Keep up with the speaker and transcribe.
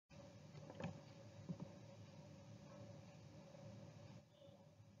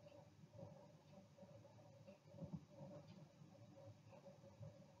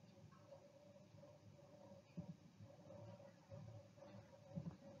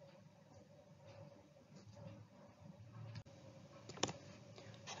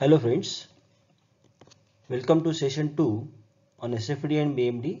Hello friends, welcome to session 2 on SFD and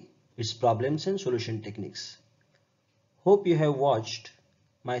BMD, its problems and solution techniques. Hope you have watched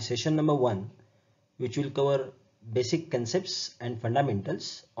my session number 1, which will cover basic concepts and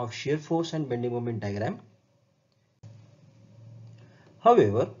fundamentals of shear force and bending moment diagram.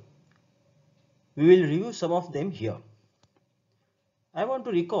 However, we will review some of them here. I want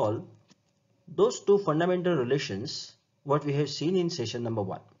to recall those two fundamental relations what we have seen in session number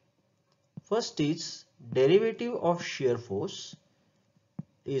 1. First is derivative of shear force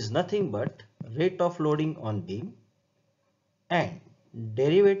is nothing but rate of loading on beam, and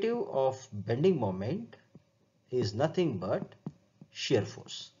derivative of bending moment is nothing but shear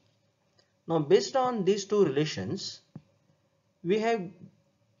force. Now based on these two relations, we have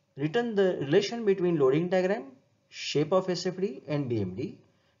written the relation between loading diagram, shape of SFD and BMD,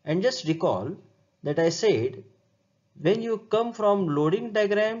 and just recall that I said when you come from loading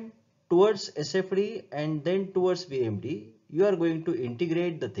diagram towards SFD and then towards BMD, you are going to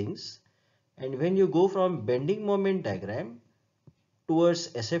integrate the things, and when you go from bending moment diagram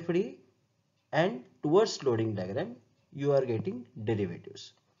towards SFD and towards loading diagram, you are getting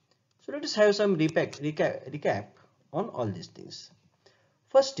derivatives. So let us have some recap on all these things.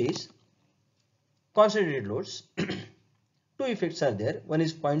 First is concentrated loads. Two effects are there. One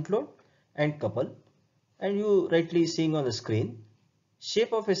is point load and couple, and you rightly seeing on the screen.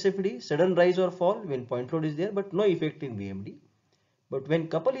 Shape of SFD, sudden rise or fall when point load is there, but no effect in BMD. But when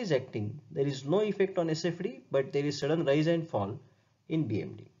couple is acting, there is no effect on SFD, but there is sudden rise and fall in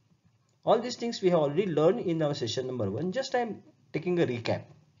BMD. All these things we have already learned in our session number 1. Just I am taking a recap.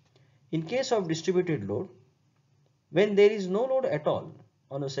 In case of distributed load, when there is no load at all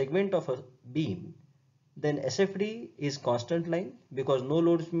on a segment of a beam, then SFD is constant line, because no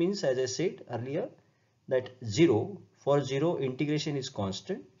load means, as I said earlier, that 0 for 0 integration is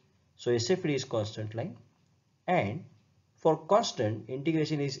constant. So SFD is constant line, and for constant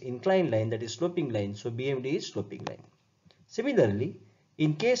integration is inclined line, that is sloping line. So BMD is sloping line. Similarly,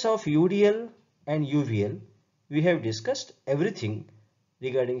 in case of UDL and UVL, we have discussed everything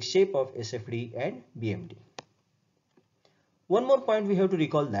regarding shape of SFD and BMD. One more point we have to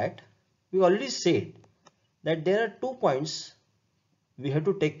recall, that we already said that there are 2 points we have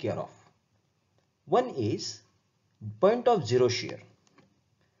to take care of. One is point of zero shear,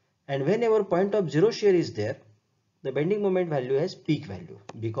 and whenever point of zero shear is there, the bending moment value has peak value,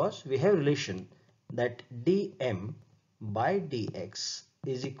 because we have relation that dm by dx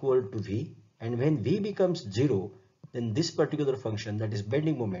is equal to v, and when v becomes 0, then this particular function, that is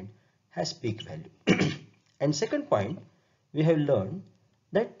bending moment, has peak value. And second point, we have learned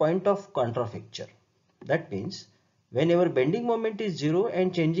that point of contrafacture. That means whenever bending moment is 0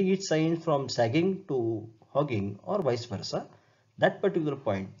 and changing its sign from sagging to hogging or vice versa, that particular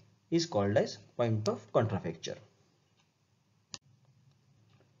point is called as point of contrafacture.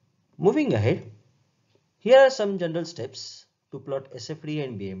 Moving ahead, here are some general steps to plot SFD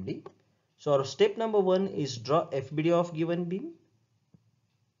and BMD. So our step number 1 is draw FBD of given beam.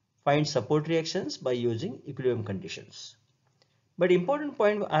 Find support reactions by using equilibrium conditions. But important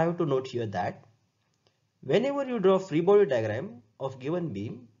point I have to note here, that whenever you draw free body diagram of given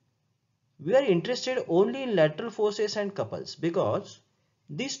beam, we are interested only in lateral forces and couples, because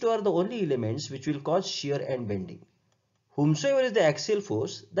these two are the only elements which will cause shear and bending. Whomsoever is the axial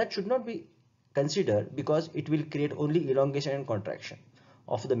force, that should not be considered, because it will create only elongation and contraction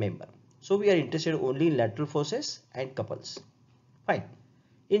of the member. So we are interested only in lateral forces and couples. Fine.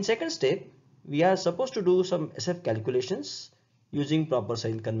 In second step, we are supposed to do some SF calculations using proper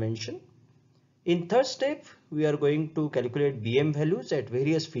sign convention. In third step, we are going to calculate BM values at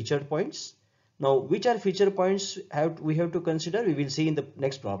various feature points. Now, which are feature points we have to consider, we will see in the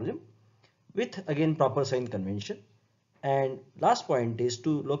next problem with again proper sign convention. And last point is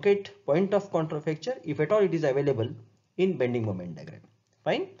to locate point of contrafacture if at all it is available in bending moment diagram.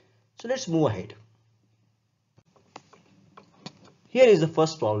 Fine. So let's move ahead. Here is the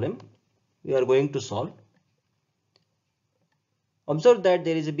first problem we are going to solve. Observe that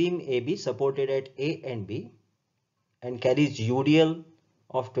there is a beam AB supported at A and B and carries UDL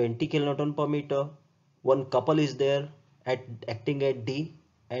of 20 kN per meter. One couple is there acting at D,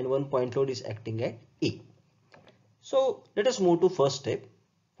 and one point load is acting at E. So let us move to first step,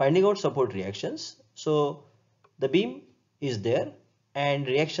 finding out support reactions. So the beam is there and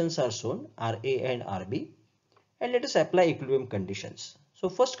reactions are shown RA and RB, and let us apply equilibrium conditions. So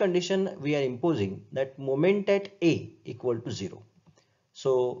first condition we are imposing that moment at A equal to 0.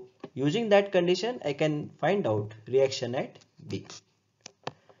 So using that condition, I can find out reaction at B.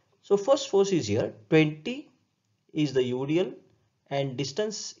 So first force is here, 20 is the UDL and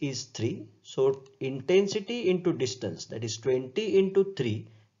distance is 3. So intensity into distance, that is 20 into 3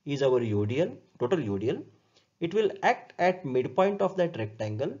 is our UDL, total UDL. It will act at midpoint of that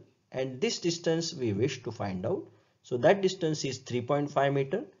rectangle, and this distance we wish to find out. So that distance is 3.5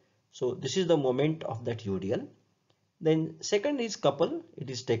 meter. So this is the moment of that UDL. Then second is couple, it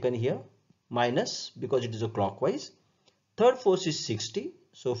is taken here minus because it is a clockwise. Third force is 60.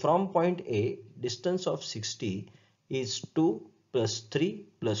 So from point A, distance of 60 is 2 plus 3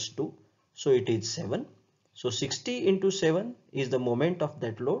 plus 2. So it is 7. So 60 into 7 is the moment of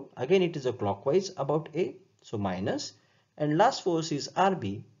that load. Again it is a clockwise about A. So minus. And last force is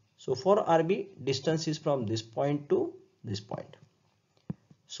RB. So for RB, distance is from this point to this point.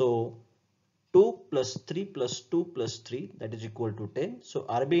 So 2 plus 3 plus 2 plus 3, that is equal to 10. So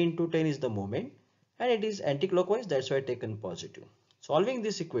RB into 10 is the moment, and it is anti-clockwise, that's why taken positive. Solving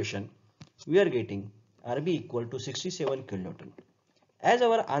this equation, we are getting RB equal to 67 kilonewton. As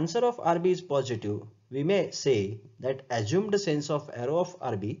our answer of RB is positive, we may say that assumed sense of arrow of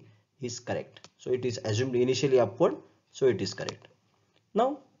RB is correct. So it is assumed initially upward, so it is correct.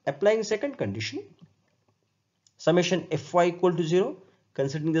 Now applying second condition, summation Fy equal to 0,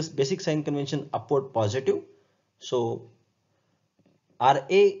 considering this basic sign convention upward positive. So RA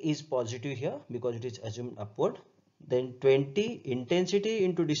is positive here because it is assumed upward. Then 20 intensity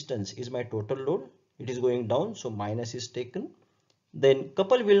into distance is my total load. It is going down, so minus is taken. Then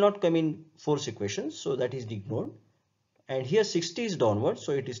couple will not come in force equations, so that is ignored. And here 60 is downward,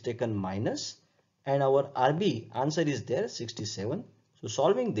 so it is taken minus. And our RB answer is there, 67. So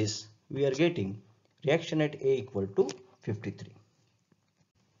solving this, we are getting reaction at A equal to 53.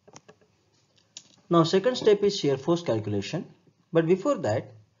 Now second step is shear force calculation. But before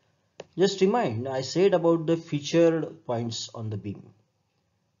that, just remind I said about the featured points on the beam.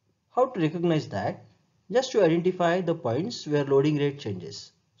 How to recognize that? Just to identify the points where loading rate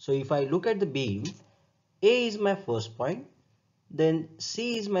changes. So if I look at the beam, A is my first point, then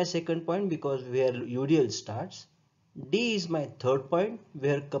C is my second point because where UDL starts, D is my third point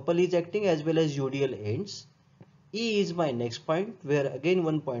where couple is acting as well as UDL ends, E is my next point where again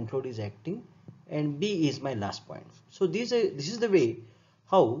one point load is acting, and B is my last point. So this is the way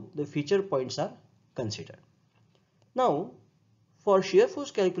how the feature points are considered. Now for shear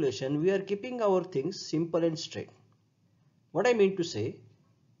force calculation, we are keeping our things simple and straight. What I mean to say,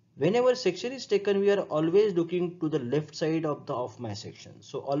 whenever section is taken, we are always looking to the left side of my section.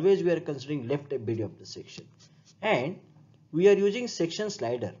 So always we are considering left FBD of the section, and we are using section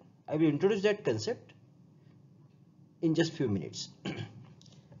slider. I will introduce that concept in just few minutes.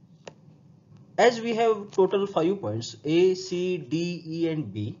 As we have total 5 points A, C, D, E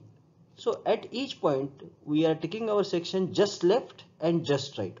and B. So at each point we are taking our section just left and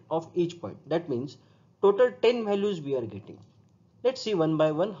just right of each point. That means total 10 values we are getting. Let's see one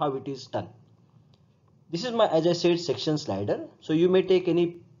by one how it is done. This is my, as I said, section slider. So you may take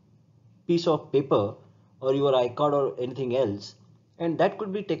any piece of paper or your iCard or anything else, and that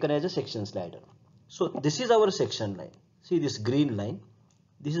could be taken as a section slider. So this is our section line. See this green line.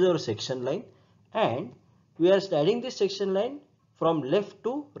 This is our section line, and we are sliding this section line from left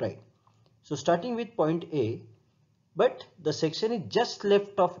to right. So starting with point A, but the section is just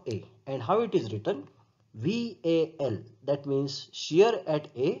left of A, and how it is written? VAL, that means shear at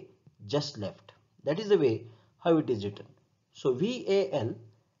A just left. That is the way how it is written. So VAL,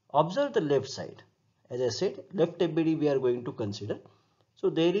 observe the left side. As I said, left FBD we are going to consider. So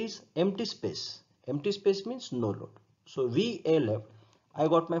there is empty space. Empty space means no load. So VA left, I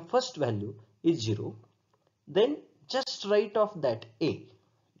got my first value is 0. Then just right of that A,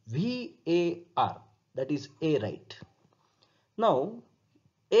 VAR, that is A right. Now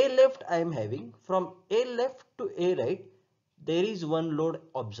A left I am having, from A left to A right, there is one load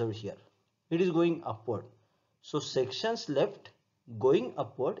observed here. It is going upward. So sections left going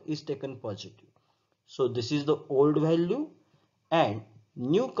upward is taken positive. So this is the old value, and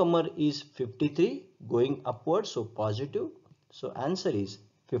newcomer is 53 going upward, so positive. So answer is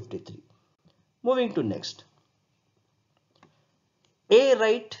 53. Moving to next. A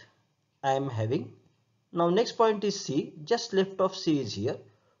right I am having. Now next point is C. Just left of C is here.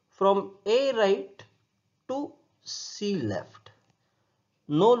 From A right to C left,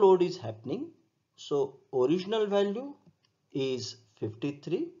 no load is happening. So original value is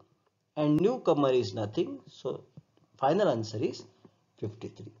 53 and newcomer is nothing. So final answer is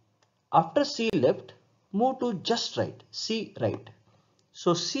 53. After C left, move to just right, C right.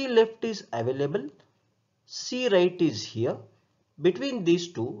 So C left is available, C right is here. Between these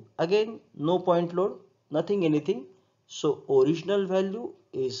two, again no point load, nothing anything. So original value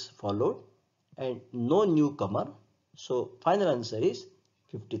is followed and no newcomer. So final answer is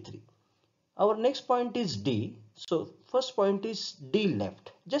 53. Our next point is D. So first point is D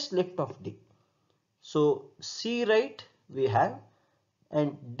left, just left of D. So C right we have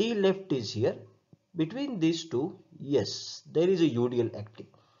and D left is here. Between these two, yes, there is a UDL acting.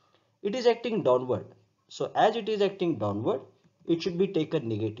 It is acting downward. So as it is acting downward, it should be taken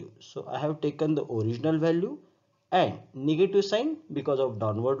negative. So I have taken the original value and negative sign because of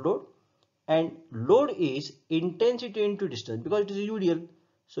downward load. And load is intensity into distance because it is UDL.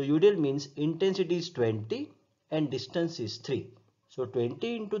 So UDL means intensity is 20 and distance is 3. So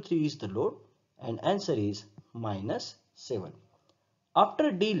 20 into 3 is the load and answer is minus 7.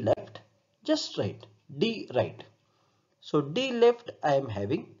 After D left, just write D right. So D left I am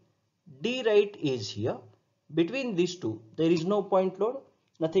having, D right is here. Between these two there is no point load,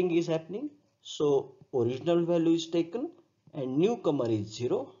 nothing is happening. So original value is taken and newcomer is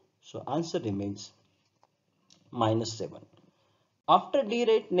 0. So answer remains minus 7. After D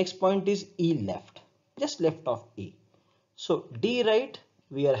right, next point is E left, just left of E. So D right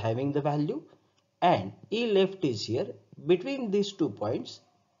we are having the value and E left is here. Between these 2 points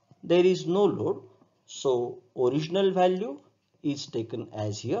there is no load. So original value is taken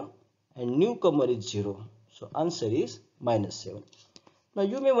as here and newcomer is 0. So answer is minus 7. Now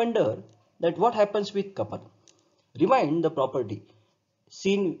you may wonder that what happens with couple. Remind the property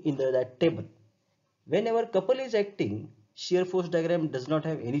seen in that table. Whenever couple is acting, shear force diagram does not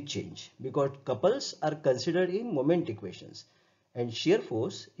have any change because couples are considered in moment equations and shear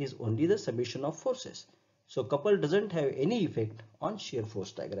force is only the summation of forces. So couple doesn't have any effect on shear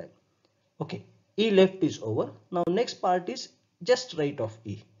force diagram. Okay, E left is over. Now next part is just right of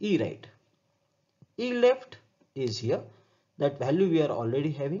E, E right. E left is here. That value we are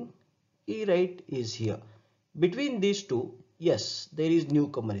already having. E right is here. Between these two, yes, there is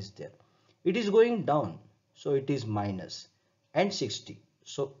newcomer is there. It is going down, so it is minus and 60.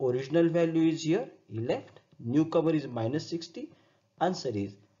 So original value is here, E left. Newcomer is minus 60. Answer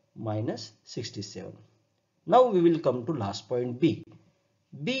is minus 67. Now we will come to last point B.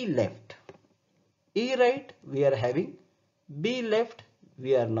 B left. E right we are having, B left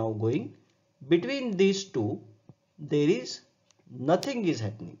we are now going. Between these two there is nothing is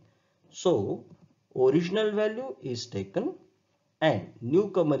happening. So original value is taken and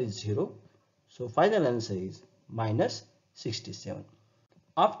newcomer is 0. So final answer is minus 67.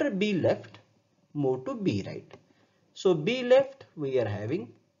 After B left, move to B right. So B left we are having,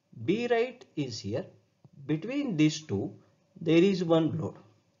 B right is here. Between these two there is one load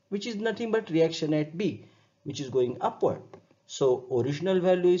which is nothing but reaction at B which is going upward. So original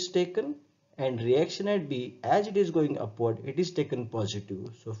value is taken and reaction at B as it is going upward it is taken positive.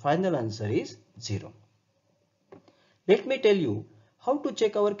 So final answer is 0. Let me tell you how to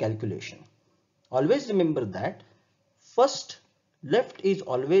check our calculation. Always remember that first left is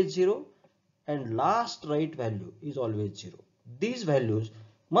always 0 and last right value is always 0. These values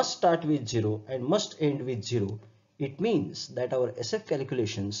must start with 0 and must end with 0. It means that our SF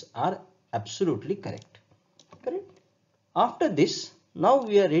calculations are absolutely correct. Correct? After this, now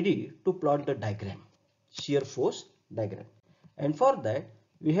we are ready to plot the diagram, shear force diagram. And for that,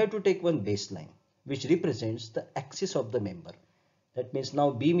 we have to take one baseline which represents the axis of the member. That means now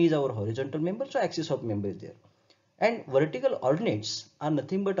beam is our horizontal member, so axis of member is there. And vertical ordinates are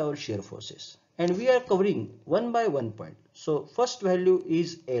nothing but our shear forces. And we are covering one by one point. So first value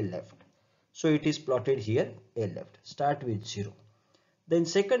is A left. So it is plotted here, A left. Start with 0. Then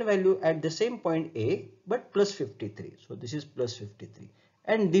second value at the same point A, but plus 53. So this is plus 53.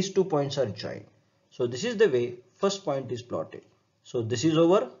 And these 2 points are joined. So this is the way first point is plotted. So this is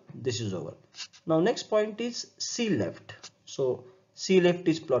over, this is over. Now next point is C left. So C left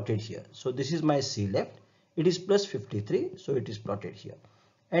is plotted here. So this is my C left. It is plus 53. So it is plotted here.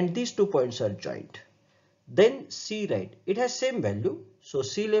 And these 2 points are joined. Then C right. It has same value. So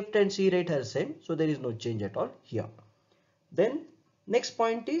C left and C right are same. So there is no change at all here. Then next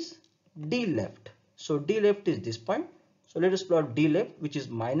point is D left. So D left is this point. So let us plot D left which is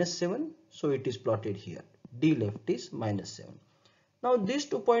minus 7. So it is plotted here. D left is minus 7. Now these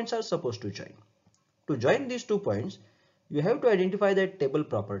 2 points are supposed to join. To join these 2 points, you have to identify that table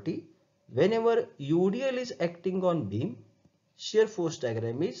property. Whenever UDL is acting on beam, shear force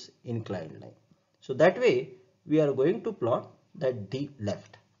diagram is inclined line. So that way we are going to plot that D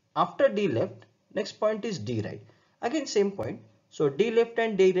left. After D left, next point is D right. Again same point. So D left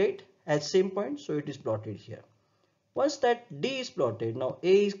and D right has same point. So it is plotted here. Once that D is plotted, now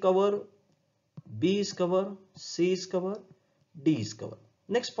A is covered, B is covered, C is covered, D is covered.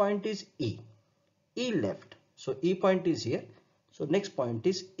 Next point is E. E left. So E point is here. So next point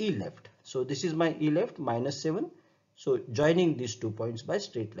is E left. So this is my E left minus 7. So joining these 2 points by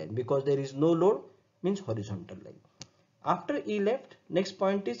straight line, because there is no load means horizontal line. After E left, next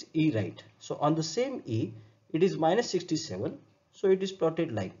point is E right. So on the same E, it is minus 67. So it is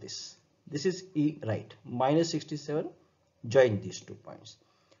plotted like this. This is E right, minus 67, join these 2 points.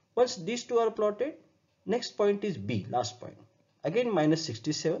 Once these 2 are plotted, next point is B, last point. Again minus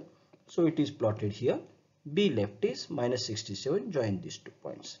 67, so it is plotted here. B left is minus 67, join these 2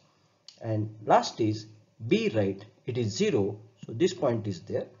 points. And last is B right, it is 0, so this point is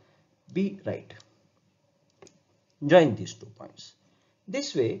there, B right. Join these 2 points.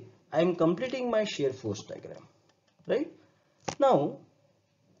 This way I am completing my shear force diagram, right? Now,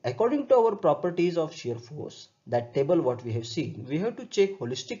 according to our properties of shear force, that table what we have seen, we have to check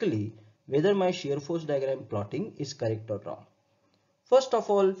holistically whether my shear force diagram plotting is correct or wrong. First of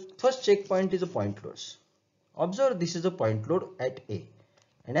all, first checkpoint is a point loads. Observe, this is a point load at A.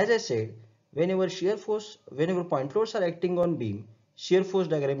 And as I said, whenever point loads are acting on beam, shear force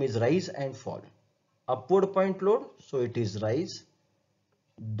diagram is rise and fall. Upward point load, so it is rise.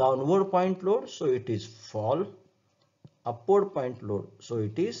 Downward point load, so it is fall. Upward point load, so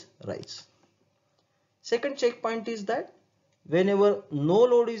it is rise. Second checkpoint is that whenever no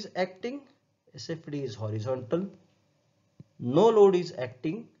load is acting, SFD is horizontal. No load is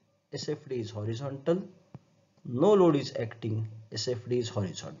acting, SFD is horizontal. No load is acting, SFD is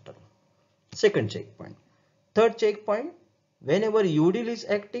horizontal. Second checkpoint. Third checkpoint, whenever UDL is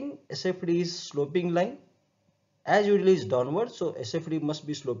acting, SFD is sloping line. As UDL is downward, so SFD must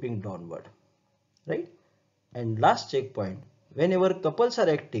be sloping downward, right? And last checkpoint, whenever couples are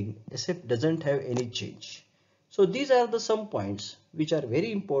acting, SF doesn't have any change. So these are the some points which are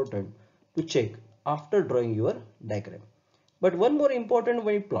very important to check after drawing your diagram. But one more important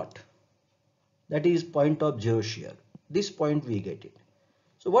when you plot, that is point of zero shear. This point we get it.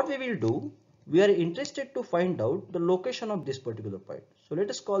 So what we will do, we are interested to find out the location of this particular point. So let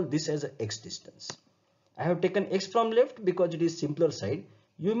us call this as a x distance. I have taken x from left because it is simpler side.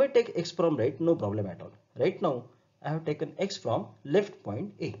 You may take x from right, no problem at all. Right now, I have taken x from left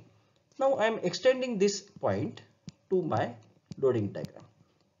point A. Now I am extending this point to my loading diagram.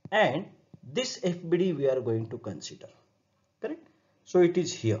 And this FBD we are going to consider. Correct? So it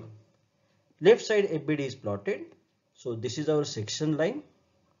is here. Left side FBD is plotted. So this is our section line.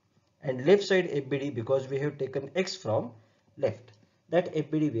 And left side FBD, because we have taken x from left, that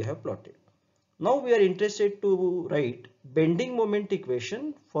FBD we have plotted. Now we are interested to write bending moment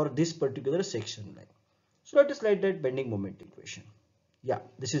equation for this particular section line. So let us write that bending moment equation. Yeah,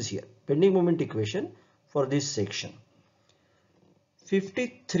 this is here. Bending moment equation for this section.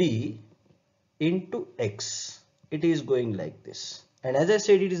 53 into x. It is going like this. And as I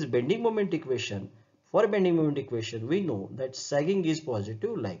said, it is bending moment equation. For bending moment equation, we know that sagging is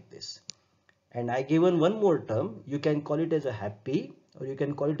positive like this. And I given one more term. You can call it as a happy, or you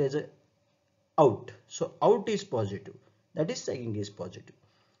can call it as a out. So out is positive. That is sagging is positive.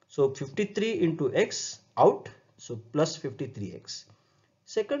 So 53 into x out. So plus 53x.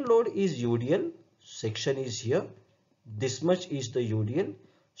 Second load is UDL. Section is here. This much is the UDL.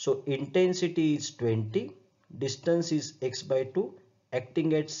 So intensity is 20. Distance is x by 2.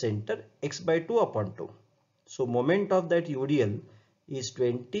 Acting at center, x by 2 upon 2. So moment of that UDL is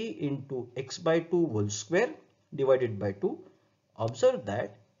 20 into x by 2 whole square divided by 2. Observe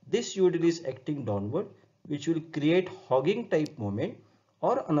that this UDL is acting downward, which will create hogging type moment,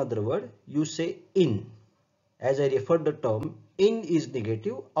 or another word you say in. As I referred the term, in is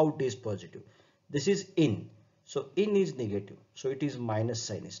negative, out is positive. This is in. So in is negative. So it is minus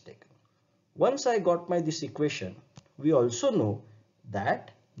sign is taken. Once I got my this equation, we also know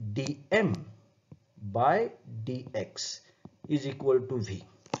that dm by dx is equal to v.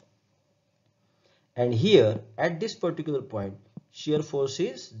 And here at this particular point, shear force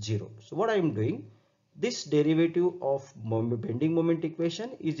is 0. So what I am doing, this derivative of bending moment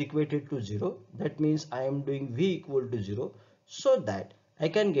equation is equated to 0. That means I am doing v equal to 0 so that I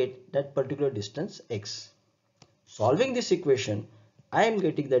can get that particular distance x. Solving this equation, I am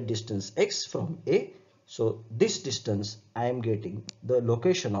getting that distance x from A. So this distance I am getting the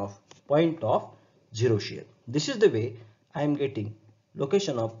location of point of zero shear. This is the way I am getting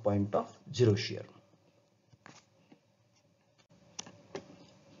location of point of zero shear.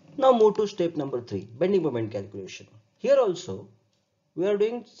 Now move to step number 3, bending moment calculation. Here also we are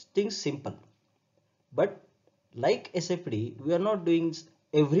doing things simple, but like SFD, we are not doing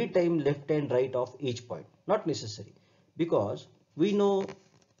every time left and right of each point. Not necessary, because we know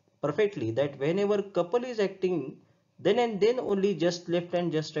perfectly that whenever couple is acting, then and then only just left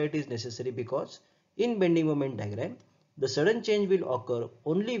and just right is necessary, because in bending moment diagram the sudden change will occur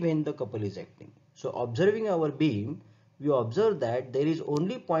only when the couple is acting. So observing our beam, we observe that there is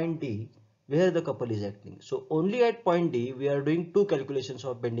only point D where the couple is acting. So only at point D we are doing two calculations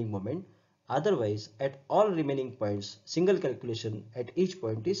of bending moment. Otherwise, at all remaining points, single calculation at each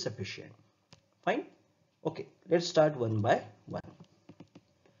point is sufficient. Fine. Okay, let's start one by one.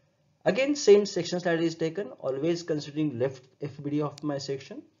 Again, same section slider is taken, always considering left FBD of my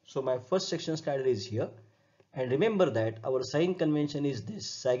section. So my first section slider is here. And remember that our sign convention is this,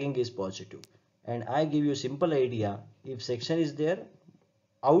 sagging is positive. And I give you a simple idea, if section is there,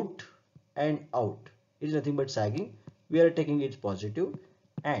 out and out, it is nothing but sagging, we are taking it positive.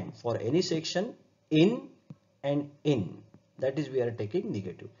 And for any section, in and in, that is we are taking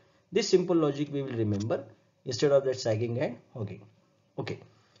negative. This simple logic we will remember instead of that sagging and hogging. Okay.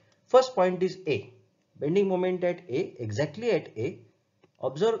 First point is A. Bending moment at A, exactly at A.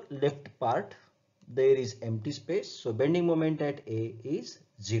 Observe left part, there is empty space. So bending moment at A is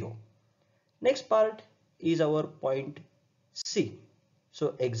 0. Next part is our point C.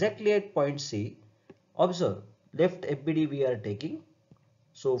 So exactly at point C, observe left FBD we are taking.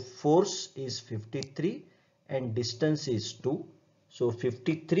 So force is 53 and distance is 2. So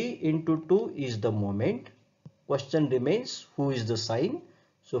 53 into 2 is the moment. Question remains, who is the sign?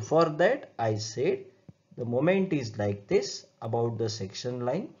 So for that I said the moment is like this about the section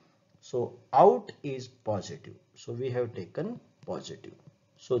line. So out is positive. So we have taken positive.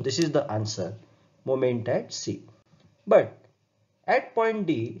 So this is the answer, moment at C. But at point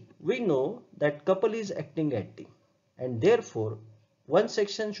D, we know that couple is acting at D, and therefore one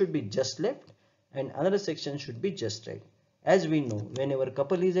section should be just left and another section should be just right. As we know, whenever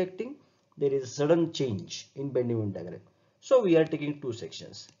couple is acting, there is a sudden change in bending moment diagram. So we are taking two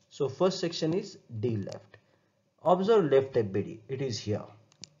sections. So first section is D left. Observe left FBD, it is here.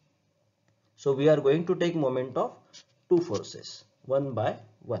 So we are going to take moment of two forces, one by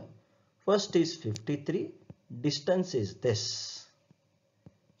one. First is 53, distance is this.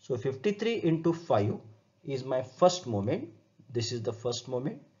 So 53 into 5 is my first moment. This is the first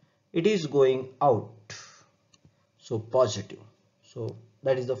moment. It is going out. So positive. So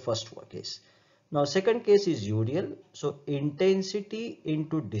that is the first case. Now second case is UDL. So intensity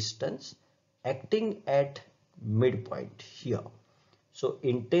into distance acting at midpoint here. So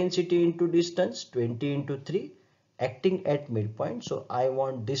intensity into distance 20 into 3 acting at midpoint. So I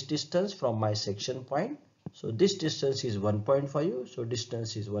want this distance from my section point. So this distance is 1.5. So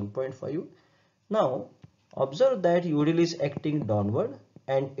distance is 1.5. Now observe that UDL is acting downward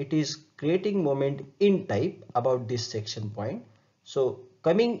and it is creating moment in type about this section point. So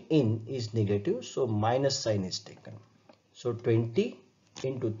coming in is negative. So minus sign is taken. So 20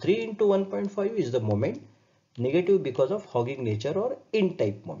 into 3 into 1.5 is the moment. Negative because of hogging nature or in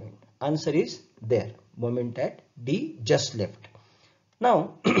type moment. Answer is there. Moment at D just left.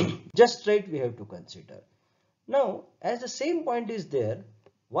 Now just right we have to consider. Now as the same point is there,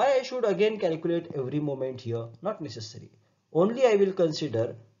 why I should again calculate every moment here? Not necessary. Only I will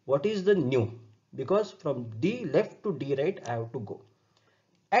consider what is the new, because from D left to D right I have to go.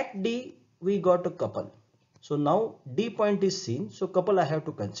 At D we got a couple. So now D point is seen. So couple I have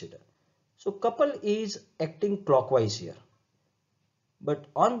to consider. So couple is acting clockwise here. But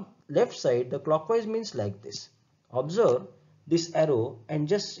on left side the clockwise means like this. Observe this arrow and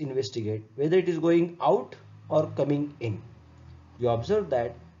just investigate whether it is going out or coming in. You observe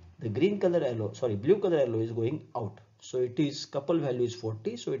that the blue color arrow is going out. So it is couple value is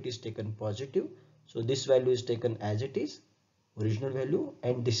 40. So it is taken positive. So this value is taken as it is, original value,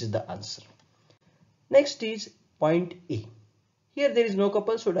 and this is the answer. Next is point E. Here there is no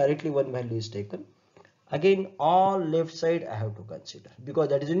couple, so directly one value is taken. Again, all left side I have to consider because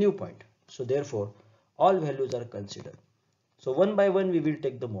that is a new point. So therefore, all values are considered. So one by one we will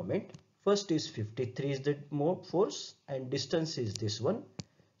take the moment. First is 53 is the force and distance is this one.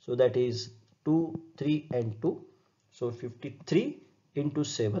 So that is 2, 3 and 2. So 53 into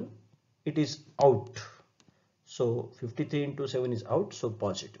 7, it is out. So 53 into 7 is out, so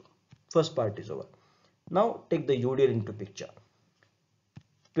positive. First part is over. Now take the UDL into picture.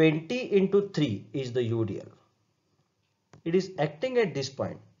 20 into 3 is the UDL. It is acting at this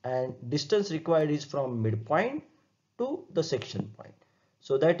point and distance required is from midpoint to the section point.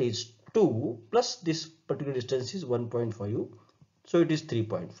 So that is 2 plus this particular distance is 1.5. So it is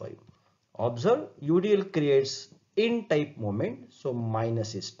 3.5. Observe UDL creates in type moment. So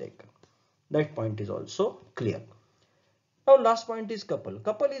minus is taken. That point is also clear. Now last point is couple.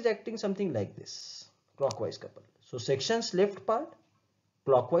 Couple is acting something like this. Clockwise couple. So section's left part.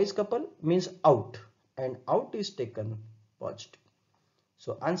 Clockwise couple means out and out is taken positive.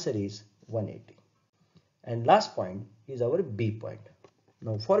 So answer is 180. And last point is our B point.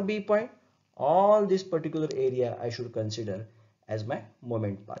 Now for B point, All this particular area I should consider as my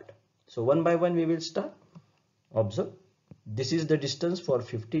moment part. So one by one we will start. Observe, this is the distance for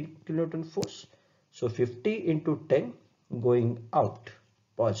 50 kilonewton force. So 50 into 10 going out,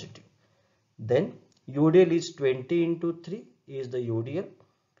 positive. Then UDL is 20 into 3 is the UDL.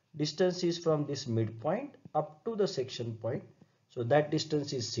 Distance is from this midpoint up to the section point. So that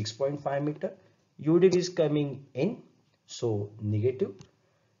distance is 6.5 meter. UDL is coming in, so negative.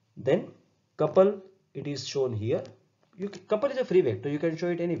 Then couple, it is shown here. Couple is a free vector, you can show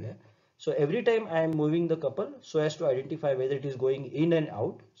it anywhere. So every time I am moving the couple so as to identify whether it is going in and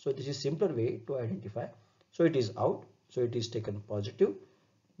out. So this is simpler way to identify. So it is out, so it is taken positive.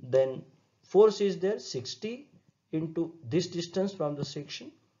 Then force is there, 60 into this distance from the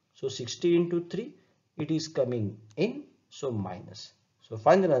section. So 60 into 3, it is coming in, so minus. So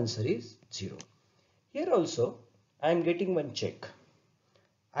final answer is 0. Here also I am getting one check.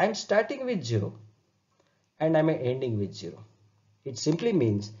 I am starting with 0 and I am ending with 0. It simply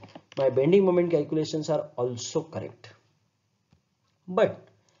means my bending moment calculations are also correct. But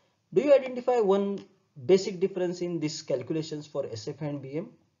do you identify one basic difference in these calculations for SF and BM?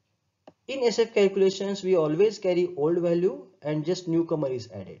 In SF calculations, we always carry old value and just newcomer is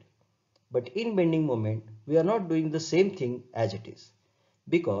added. But in bending moment, we are not doing the same thing as it is.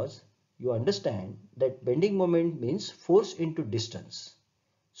 Because you understand that bending moment means force into distance.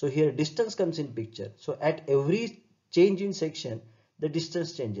 So here distance comes in picture. So at every change in section, the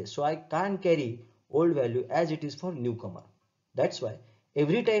distance changes. So I can't carry old value as it is for newcomer. That's why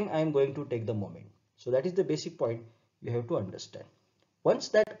every time I am going to take the moment. So that is the basic point you have to understand. Once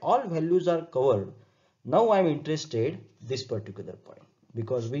that all values are covered, now I am interested this particular point,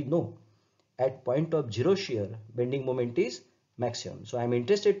 because we know at point of zero shear bending moment is maximum. So I am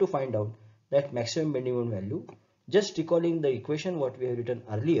interested to find out that maximum bending moment value. Just recalling the equation what we have written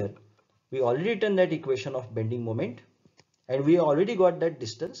earlier, we already written that equation of bending moment and we already got that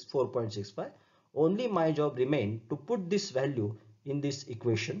distance 4.65. Only my job remains to put this value in this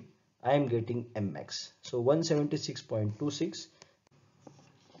equation. I am getting Mmax. So 176.26.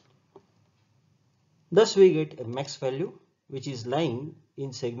 Thus we get a max value which is lying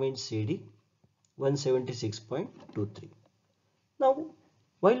in segment CD 176.23. Now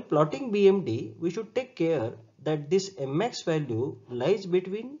while plotting BMD, we should take care that this Mmax value lies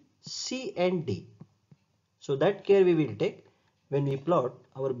between C and D. So that care we will take when we plot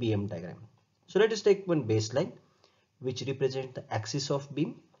our BM diagram. So let us take one baseline which represents the axis of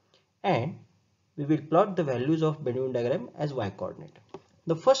beam, and we will plot the values of bending diagram as y coordinate.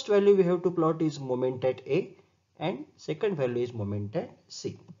 The first value we have to plot is moment at A and second value is moment at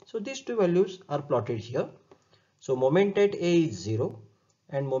C. So these two values are plotted here. So moment at A is 0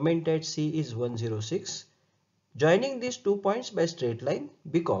 and moment at C is 106. Joining these 2 points by straight line,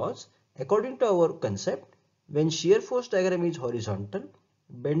 because according to our concept, when shear force diagram is horizontal,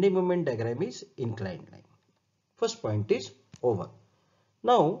 bending moment diagram is inclined line. First point is over.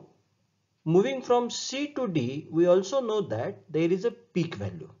 Now moving from C to D, we also know that there is a peak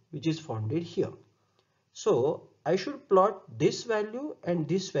value which is founded here. So I should plot this value and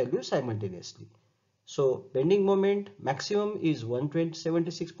this value simultaneously. So bending moment maximum is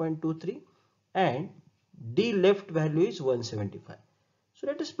 176.23 and D left value is 175. So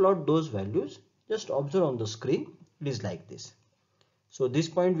let us plot those values. Just observe on the screen. It is like this. So this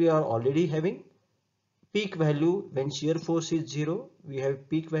point we are already having peak value when shear force is 0. We have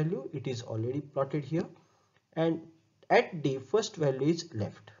peak value. It is already plotted here. And at D first value is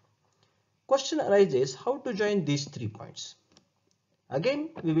left. Question arises how to join these 3 points. Again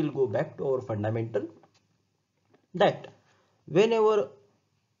we will go back to our fundamental that whenever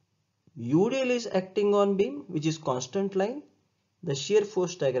UDL is acting on beam which is constant line, the shear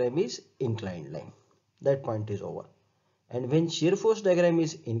force diagram is inclined line. That point is over. And when shear force diagram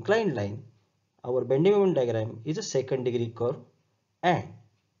is inclined line, our bending moment diagram is a second degree curve, and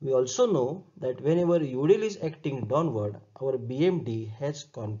we also know that whenever UDL is acting downward, our BMD has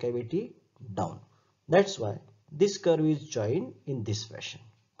concavity down. That's why this curve is joined in this fashion,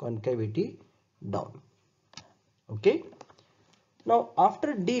 concavity down. Okay. Now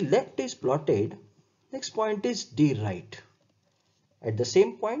after D left is plotted, next point is D right. At the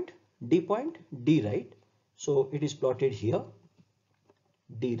same point, D right. So it is plotted here,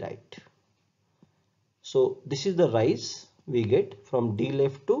 D right. So this is the rise we get from D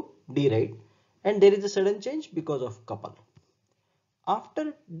left to D right, and there is a sudden change because of couple.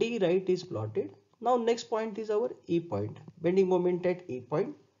 After D right is plotted, now next point is our E point. Bending moment at E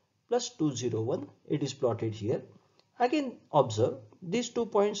point plus 201. It is plotted here. Again observe these 2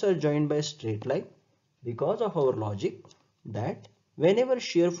 points are joined by a straight line because of our logic that Whenever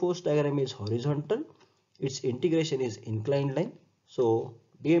shear force diagram is horizontal, its integration is inclined line. So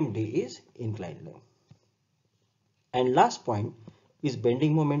BMD is inclined line. And last point is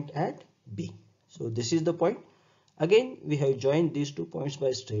bending moment at B. So this is the point. Again, we have joined these 2 points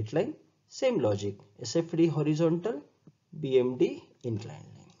by straight line. Same logic. SFD horizontal, BMD inclined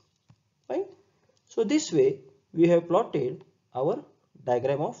line. Right? So this way we have plotted our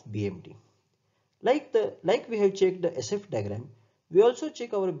diagram of BMD. Like we have checked the SF diagram, we also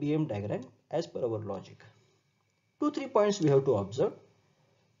check our BM diagram as per our logic. 2-3 points we have to observe.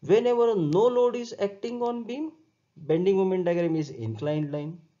 Whenever no load is acting on beam, bending moment diagram is inclined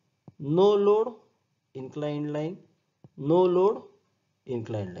line. No load, inclined line. No load,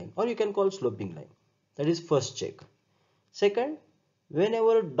 inclined line, or you can call sloping line. That is first check. Second,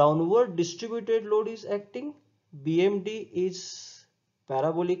 whenever downward distributed load is acting, BMD is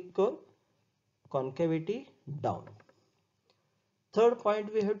parabolic curve, concavity down. Third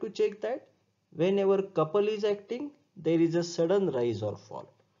point, we have to check that whenever couple is acting, there is a sudden rise or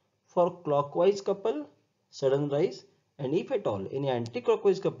fall. For clockwise couple, sudden rise, and if at all any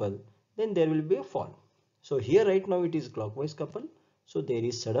anti-clockwise couple, then there will be a fall. So here right now it is clockwise couple, so there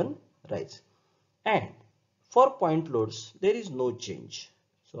is sudden rise. And for point loads, there is no change.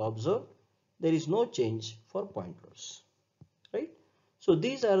 So observe, there is no change for point loads, right? So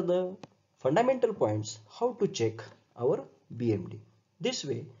these are the fundamental points how to check our BMD. This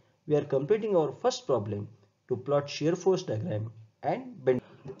way, we are completing our first problem to plot shear force diagram and bend.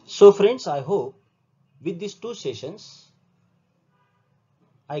 So friends, I hope with these 2 sessions,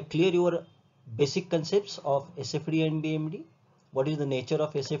 I clear your basic concepts of SFD and BMD, what is the nature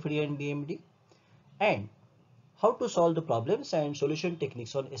of SFD and BMD, and how to solve the problems and solution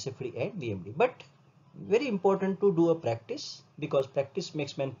techniques on SFD and BMD. But very important to do a practice, because practice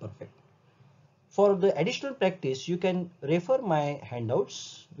makes man perfect. For the additional practice, you can refer my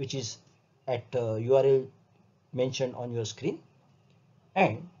handouts, which is at URL mentioned on your screen.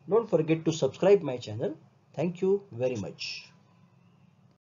 And don't forget to subscribe my channel. Thank you very much.